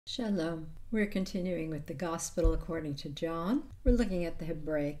Shalom. We're continuing with the Gospel according to John. We're looking at the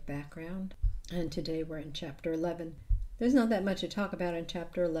Hebraic background, and today we're in chapter 11. There's not that much to talk about in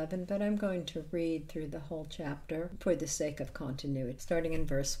chapter 11, but I'm going to read through the whole chapter for the sake of continuity, starting in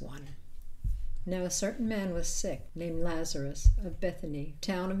verse 1. Now a certain man was sick, named Lazarus, of Bethany,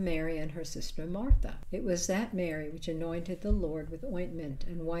 town of Mary and her sister Martha. It was that Mary which anointed the Lord with ointment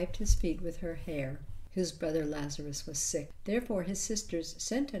and wiped his feet with her hair, whose brother Lazarus was sick. Therefore his sisters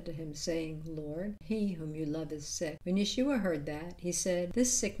sent unto him, saying, Lord, he whom you love is sick. When Yeshua heard that, he said,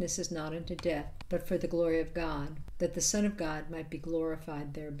 This sickness is not unto death, but for the glory of God, that the Son of God might be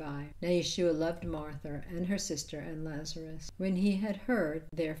glorified thereby. Now Yeshua loved Martha and her sister and Lazarus. When he had heard,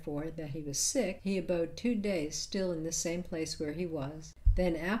 therefore, that he was sick, he abode 2 days still in the same place where he was.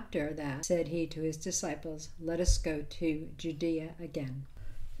 Then after that said he to his disciples, Let us go to Judea again.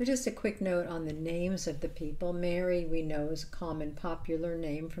 So just a quick note on the names of the people. Mary, we know, is a common popular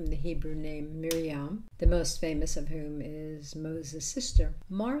name from the Hebrew name Miriam, the most famous of whom is Moses' sister.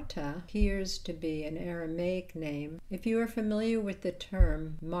 Martha appears to be an Aramaic name. If you are familiar with the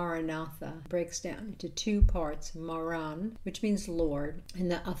term Maranatha, it breaks down into 2 parts, Maran, which means Lord, and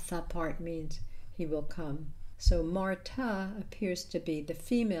the Atha part means he will come. So Martha appears to be the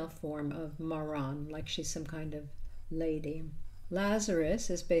female form of Maran, like she's some kind of lady. Lazarus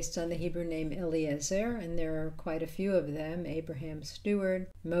is based on the Hebrew name Eliezer, and there are quite a few of them. Abraham's steward.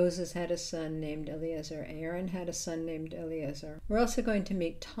 Moses had a son named Eliezer. Aaron had a son named Eliezer. We're also going to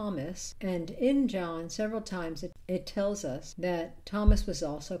meet Thomas, and in John several times it tells us that Thomas was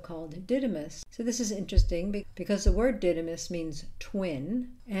also called Didymus. So this is interesting because the word Didymus means twin,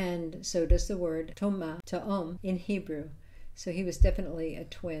 and so does the word Ta'om in Hebrew. So he was definitely a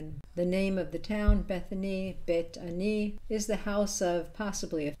twin. The name of the town, Bethany, Bet Ani, is the house of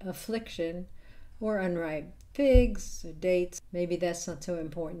possibly affliction or unripe figs, or dates. Maybe that's not so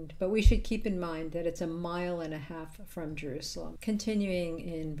important, but we should keep in mind that it's 1.5 miles from Jerusalem. Continuing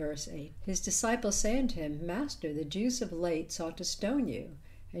in verse 8. His disciples say unto him, Master, the Jews of late sought to stone you,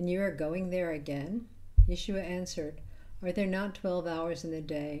 and you are going there again? Yeshua answered, Are there not 12 hours in the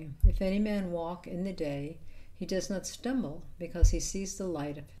day? If any man walk in the day, he does not stumble, because he sees the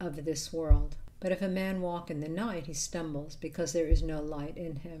light of this world. But if a man walk in the night, he stumbles, because there is no light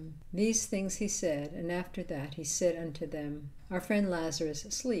in him. These things he said, and after that he said unto them, Our friend Lazarus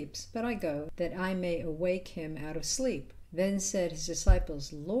sleeps, but I go, that I may awake him out of sleep. Then said his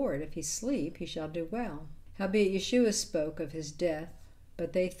disciples, Lord, if he sleep, he shall do well. Howbeit Yeshua spoke of his death,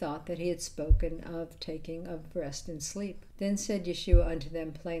 but they thought that he had spoken of taking of rest and sleep. Then said Yeshua unto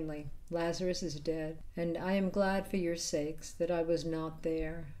them plainly, Lazarus is dead, and I am glad for your sakes that I was not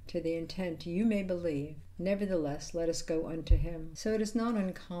there, to the intent you may believe. Nevertheless, let us go unto him. So it is not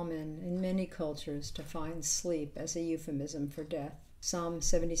uncommon in many cultures to find sleep as a euphemism for death. Psalm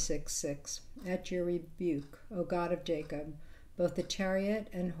 76:6. At your rebuke, O God of Jacob, both the chariot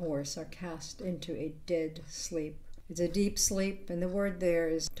and horse are cast into a dead sleep. It's a deep sleep, and the word there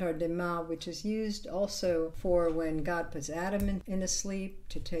is tardema, which is used also for when God puts Adam in a sleep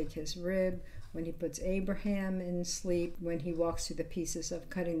to take his rib, when he puts Abraham in sleep, when he walks through the pieces of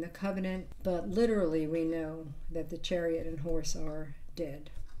cutting the covenant. But literally we know that the chariot and horse are dead.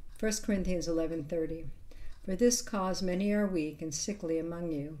 1 Corinthians 11:30. For this cause many are weak and sickly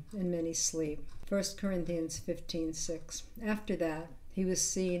among you, and many sleep. 1 Corinthians 15:6. After that, he was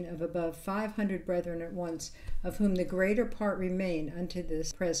seen of above 500 brethren at once, of whom the greater part remain unto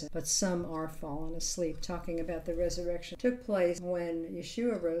this present, but some are fallen asleep. Talking about the resurrection took place when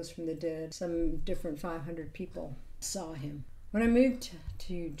Yeshua rose from the dead. Some different 500 people saw him. When I moved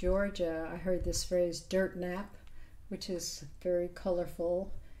to Georgia, I heard this phrase, dirt nap, which is a very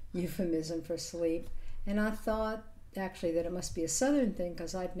colorful euphemism for sleep. And I thought actually that it must be a southern thing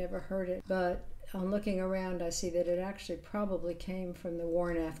because I'd never heard it, but on looking around, I see that it actually probably came from the war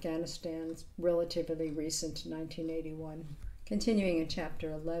in Afghanistan. It's relatively recent, 1981. Continuing in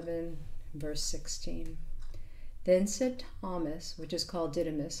chapter 11, verse 16. Then said Thomas, which is called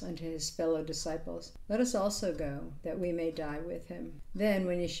Didymus, unto his fellow disciples, Let us also go, that we may die with him. Then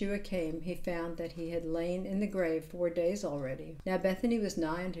when Yeshua came, he found that he had lain in the grave 4 days already. Now Bethany was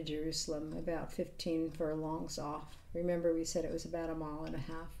nigh unto Jerusalem, about 15 furlongs off. Remember, we said it was about 1.5 miles.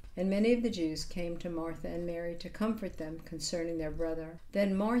 And many of the Jews came to Martha and Mary to comfort them concerning their brother.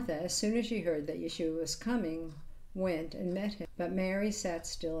 Then Martha, as soon as she heard that Yeshua was coming, went and met him. But Mary sat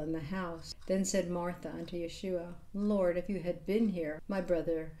still in the house. Then said Martha unto Yeshua, Lord, if you had been here, my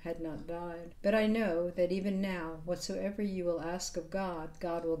brother had not died. But I know that even now, whatsoever you will ask of God,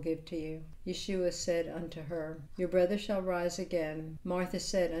 God will give to you. Yeshua said unto her, Your brother shall rise again. Martha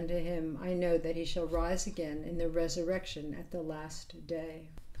said unto him, I know that he shall rise again in the resurrection at the last day.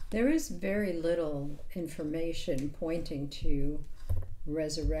 There is very little information pointing to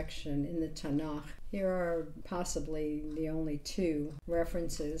resurrection in the Tanakh. Here are possibly the only two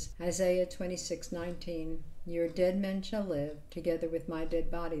references. Isaiah 26:19, "Your dead men shall live, together with my dead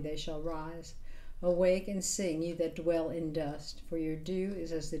body they shall rise. Awake and sing, you that dwell in dust, for your dew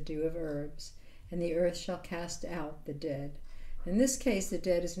is as the dew of herbs, and the earth shall cast out the dead." In this case, the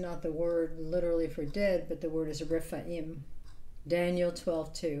dead is not the word literally for dead, but the word is Rephaim. Daniel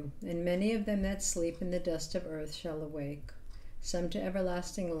 12:2, "And many of them that sleep in the dust of earth shall awake, some to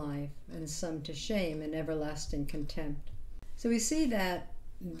everlasting life, and some to shame and everlasting contempt." So we see that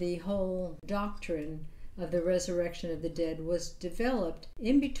the whole doctrine of the resurrection of the dead was developed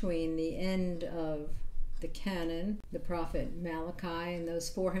in between the end of the canon, the prophet Malachi, and those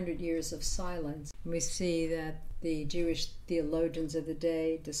 400 years of silence. We see that the Jewish theologians of the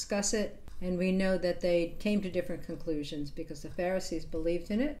day discuss it, and we know that they came to different conclusions because the Pharisees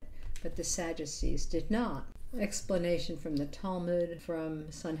believed in it, but the Sadducees did not. Explanation from the Talmud,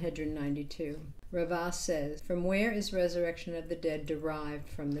 from Sanhedrin 92. Ravah says, "From where is resurrection of the dead derived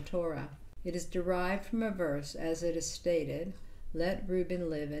from the Torah? It is derived from a verse, as it is stated, 'Let Reuben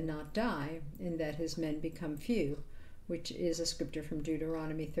live and not die, in that his men become few,' which is a scripture from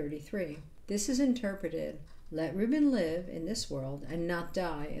Deuteronomy 33. This is interpreted, 'Let Reuben live in this world and not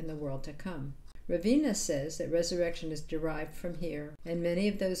die in the world to come.' Ravina says that resurrection is derived from here, and many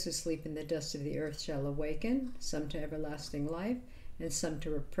of those who sleep in the dust of the earth shall awaken, some to everlasting life, and some to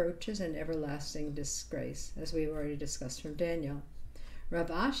reproaches and everlasting disgrace, as we've already discussed from Daniel. Rav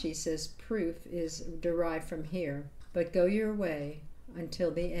Ashi says proof is derived from here, but go your way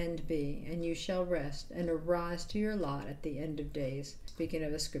until the end be, and you shall rest, and arise to your lot at the end of days, speaking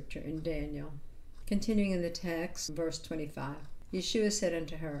of a scripture in Daniel. Continuing in the text, verse 25. Yeshua said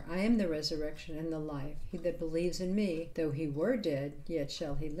unto her, I am the resurrection and the life. He that believes in me, though he were dead, yet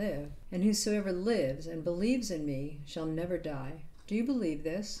shall he live. And whosoever lives and believes in me shall never die. Do you believe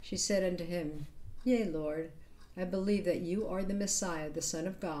this? She said unto him, Yea, Lord, I believe that you are the Messiah, the Son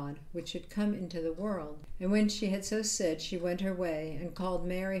of God, which should come into the world. And when she had so said, she went her way, and called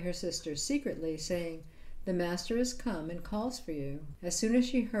Mary her sister secretly, saying, The Master is come, and calls for you. As soon as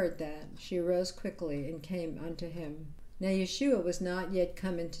she heard that, she arose quickly, and came unto him. Now Yeshua was not yet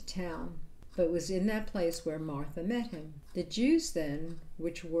come into town, but was in that place where Martha met him. The Jews then,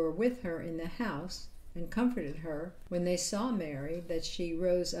 which were with her in the house, and comforted her, when they saw Mary, that she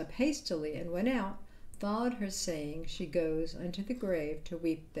rose up hastily, and went out, followed her, saying, She goes unto the grave to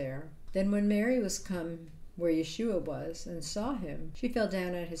weep there. Then when Mary was come where Yeshua was, and saw him, she fell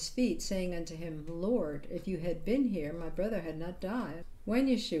down at his feet, saying unto him, Lord, if you had been here, my brother had not died. When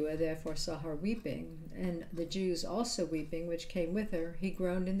Yeshua therefore saw her weeping, and the Jews also weeping, which came with her, he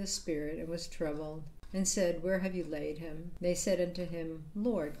groaned in the spirit, and was troubled, and said, Where have you laid him? They said unto him,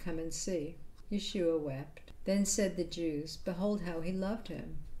 Lord, come and see. Yeshua wept. Then said the Jews, Behold how he loved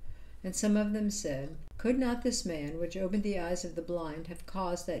him. And some of them said, Could not this man, which opened the eyes of the blind, have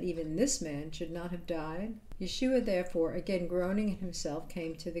caused that even this man should not have died? Yeshua therefore, again groaning in himself,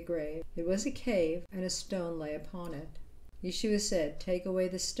 came to the grave. It was a cave, and a stone lay upon it. Yeshua said, Take away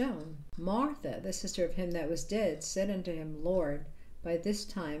the stone. Martha, the sister of him that was dead, said unto him, Lord, by this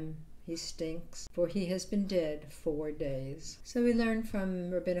time he stinks, for he has been dead 4 days. So we learn from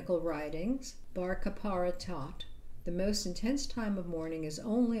rabbinical writings, Bar Kapara taught, the most intense time of mourning is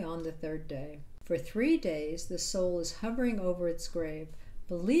only on the 3rd day. For 3 days the soul is hovering over its grave,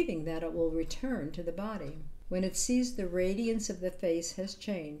 believing that it will return to the body. When it sees the radiance of the face has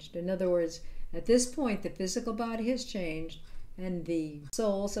changed, in other words, at this point the physical body has changed, and the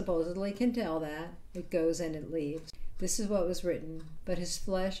soul supposedly can tell that, it goes and it leaves. This is what was written, But his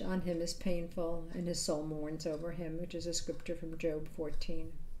flesh on him is painful, and his soul mourns over him, which is a scripture from Job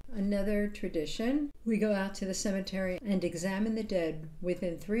 14. Another tradition, we go out to the cemetery and examine the dead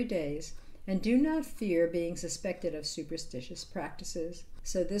within 3 days, and do not fear being suspected of superstitious practices.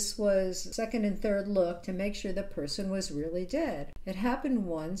 So this was 2nd and 3rd look to make sure the person was really dead. It happened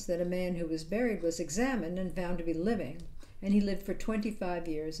once that a man who was buried was examined and found to be living, and he lived for 25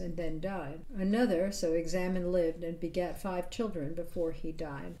 years and then died. Another, so examined, lived and begat 5 children before he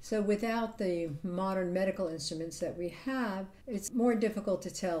died. So without the modern medical instruments that we have, it's more difficult to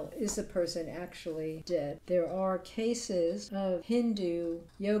tell, is the person actually dead? There are cases of Hindu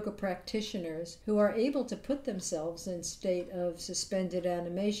yoga practitioners who are able to put themselves in state of suspended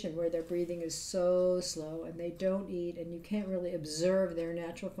animation where their breathing is so slow and they don't eat and you can't really observe their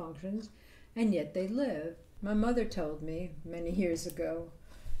natural functions, and yet they live. My mother told me many years ago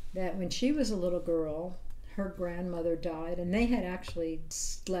that when she was a little girl, her grandmother died, and they had actually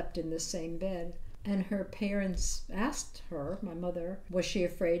slept in the same bed. And her parents asked her, my mother, was she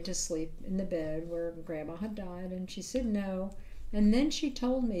afraid to sleep in the bed where Grandma had died? And she said no. And then she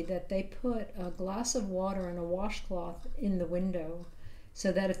told me that they put a glass of water and a washcloth in the window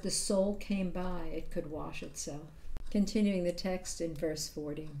so that if the soul came by, it could wash itself. Continuing the text in verse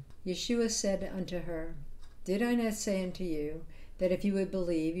 40. Yeshua said unto her, Did I not say unto you, that if you would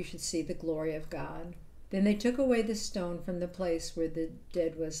believe, you should see the glory of God? Then they took away the stone from the place where the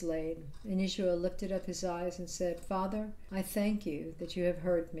dead was laid. And Yeshua lifted up his eyes and said, Father, I thank you that you have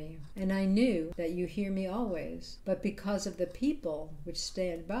heard me. And I knew that you hear me always. But because of the people which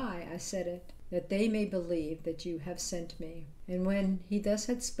stand by, I said it, that they may believe that you have sent me. And when he thus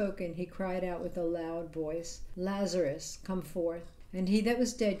had spoken, he cried out with a loud voice, Lazarus, come forth. And he that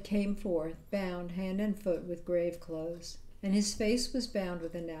was dead came forth, bound hand and foot with grave clothes. And his face was bound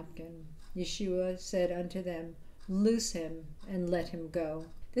with a napkin. Yeshua said unto them, Loose him, and let him go.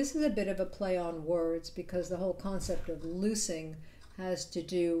 This is a bit of a play on words, because the whole concept of loosing has to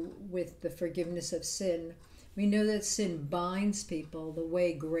do with the forgiveness of sin. We know that sin binds people the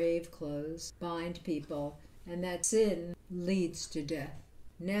way grave clothes bind people, and that sin leads to death.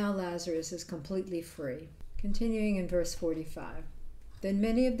 Now Lazarus is completely free. Continuing in verse 45. Then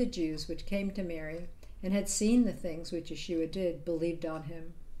many of the Jews which came to Mary, and had seen the things which Yeshua did, believed on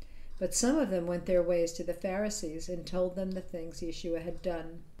him. But some of them went their ways to the Pharisees, and told them the things Yeshua had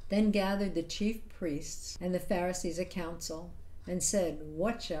done. Then gathered the chief priests and the Pharisees a council, and said,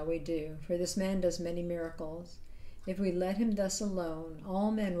 What shall we do? For this man does many miracles. If we let him thus alone,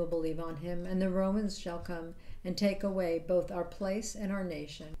 all men will believe on him, and the Romans shall come and take away both our place and our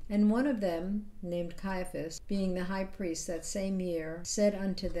nation. And one of them, named Caiaphas, being the high priest that same year, said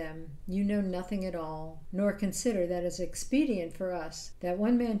unto them, You know nothing at all, nor consider that it is expedient for us that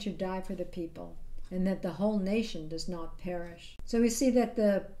one man should die for the people, and that the whole nation does not perish. So we see that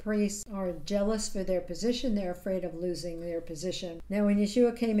the priests are jealous for their position. They're afraid of losing their position. Now, when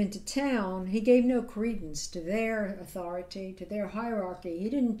Yeshua came into town, he gave no credence to their authority, to their hierarchy. He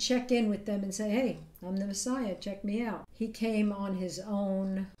didn't check in with them and say, Hey, I'm the Messiah, check me out. He came on his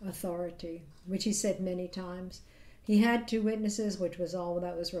own authority, which he said many times. He had 2 witnesses, which was all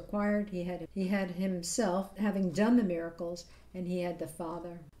that was required. He had himself, having done the miracles, and he had the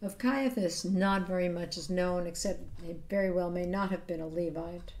Father. Of Caiaphas, not very much is known, except he very well may not have been a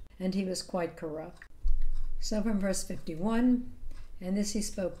Levite, and he was quite corrupt. So from verse 51, And this he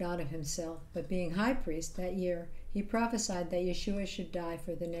spoke not of himself, but being high priest that year, he prophesied that Yeshua should die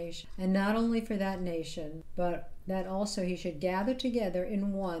for the nation, and not only for that nation, but that also he should gather together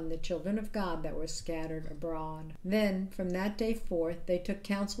in one the children of God that were scattered abroad. Then, from that day forth, they took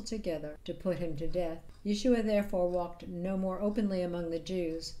counsel together to put him to death. Yeshua therefore walked no more openly among the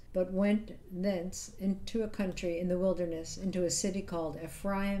Jews, but went thence into a country in the wilderness, into a city called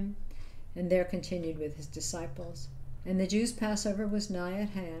Ephraim, and there continued with his disciples. And the Jews' Passover was nigh at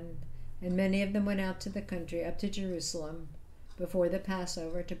hand, and many of them went out to the country up to Jerusalem before the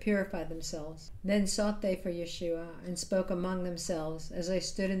Passover to purify themselves. Then sought they for Yeshua, and spoke among themselves as they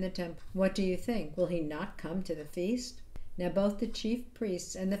stood in the temple, What do you think? Will he not come to the feast? Now both the chief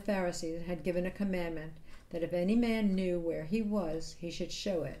priests and the Pharisees had given a commandment that if any man knew where he was, he should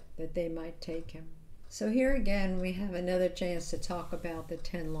show it, that they might take him. So here again we have another chance to talk about the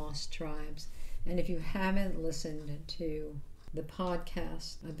 10 lost tribes. And if you haven't listened to the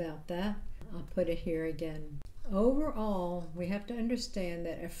podcast about that, I'll put it here again. Overall, we have to understand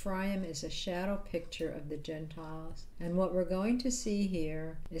that Ephraim is a shadow picture of the Gentiles. And what we're going to see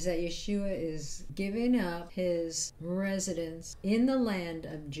here is that Yeshua is giving up his residence in the land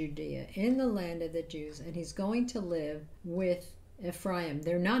of Judea, in the land of the Jews, and he's going to live with Ephraim.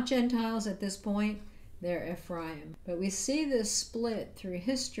 They're not Gentiles at this point, they're Ephraim. But we see this split through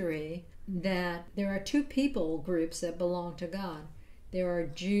history that there are 2 people groups that belong to God. There are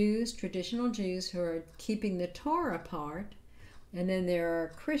Jews, traditional Jews, who are keeping the Torah part, and then there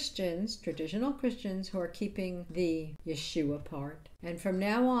are Christians, traditional Christians, who are keeping the Yeshua part. And from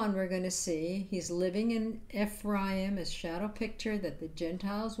now on, we're going to see he's living in Ephraim, a shadow picture that the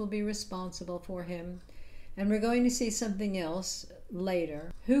Gentiles will be responsible for him. And we're going to see something else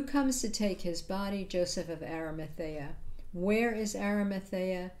later. Who comes to take his body? Joseph of Arimathea. Where is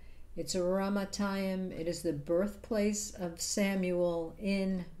Arimathea? It's Ramatayim. It is the birthplace of Samuel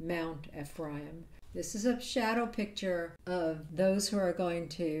in Mount Ephraim. This is a shadow picture of those who are going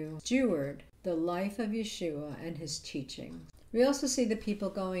to steward the life of Yeshua and his teaching. We also see the people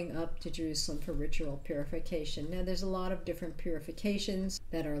going up to Jerusalem for ritual purification. Now, there's a lot of different purifications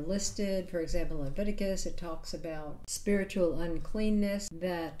that are listed. For example, in Leviticus, it talks about spiritual uncleanness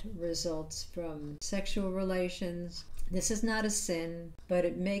that results from sexual relations. This is not a sin, but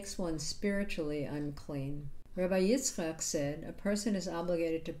it makes one spiritually unclean. Rabbi Yitzchak said, a person is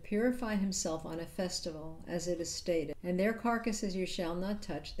obligated to purify himself on a festival, as it is stated, and their carcasses you shall not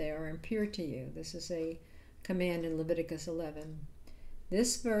touch, they are impure to you. This is a command in Leviticus 11.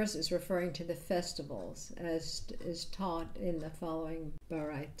 This verse is referring to the festivals, as is taught in the following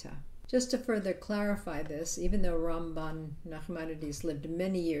Baraita. Just to further clarify this, even though Ramban Nachmanides lived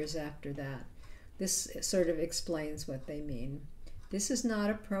many years after that, this sort of explains what they mean. This is not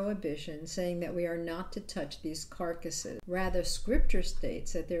a prohibition saying that we are not to touch these carcasses. Rather, Scripture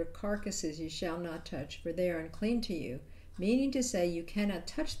states that their carcasses you shall not touch, for they are unclean to you, meaning to say you cannot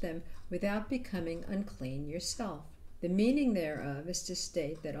touch them without becoming unclean yourself. The meaning thereof is to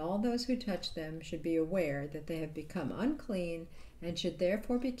state that all those who touch them should be aware that they have become unclean and should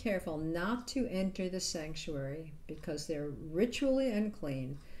therefore be careful not to enter the sanctuary because they are ritually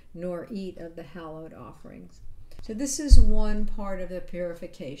unclean, nor eat of the hallowed offerings. So this is one part of the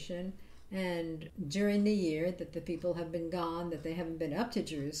purification, and during the year that the people have been gone, that they haven't been up to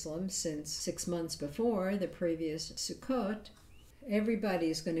Jerusalem since 6 months before the previous Sukkot, everybody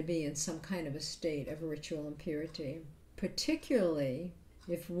is going to be in some kind of a state of ritual impurity, particularly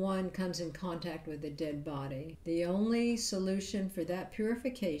if one comes in contact with a dead body. The only solution for that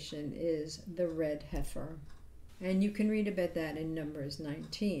purification is the red heifer. And you can read about that in Numbers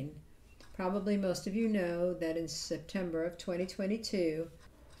 19. Probably most of you know that in September of 2022,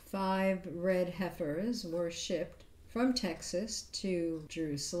 5 red heifers were shipped from Texas to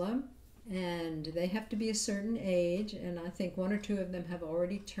Jerusalem, and they have to be a certain age, and I think 1 or 2 of them have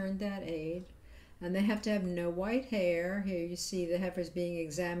already turned that age, and they have to have no white hair. Here you see the heifers being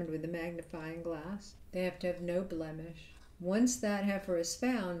examined with a magnifying glass. They have to have no blemish. Once that heifer is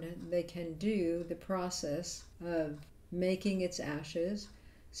found, they can do the process of making its ashes,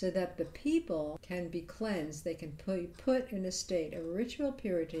 so that the people can be cleansed. They can be put in a state of ritual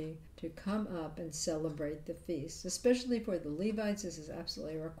purity to come up and celebrate the feast. Especially for the Levites, this is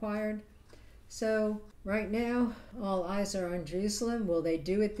absolutely required. So right now, all eyes are on Jerusalem. Will they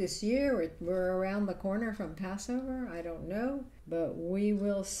do it this year? We're around the corner from Passover. I don't know, but we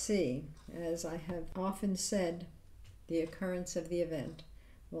will see. As I have often said, the occurrence of the event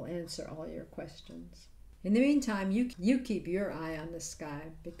will answer all your questions. In the meantime, you keep your eye on the sky,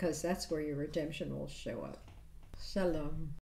 because that's where your redemption will show up. Shalom.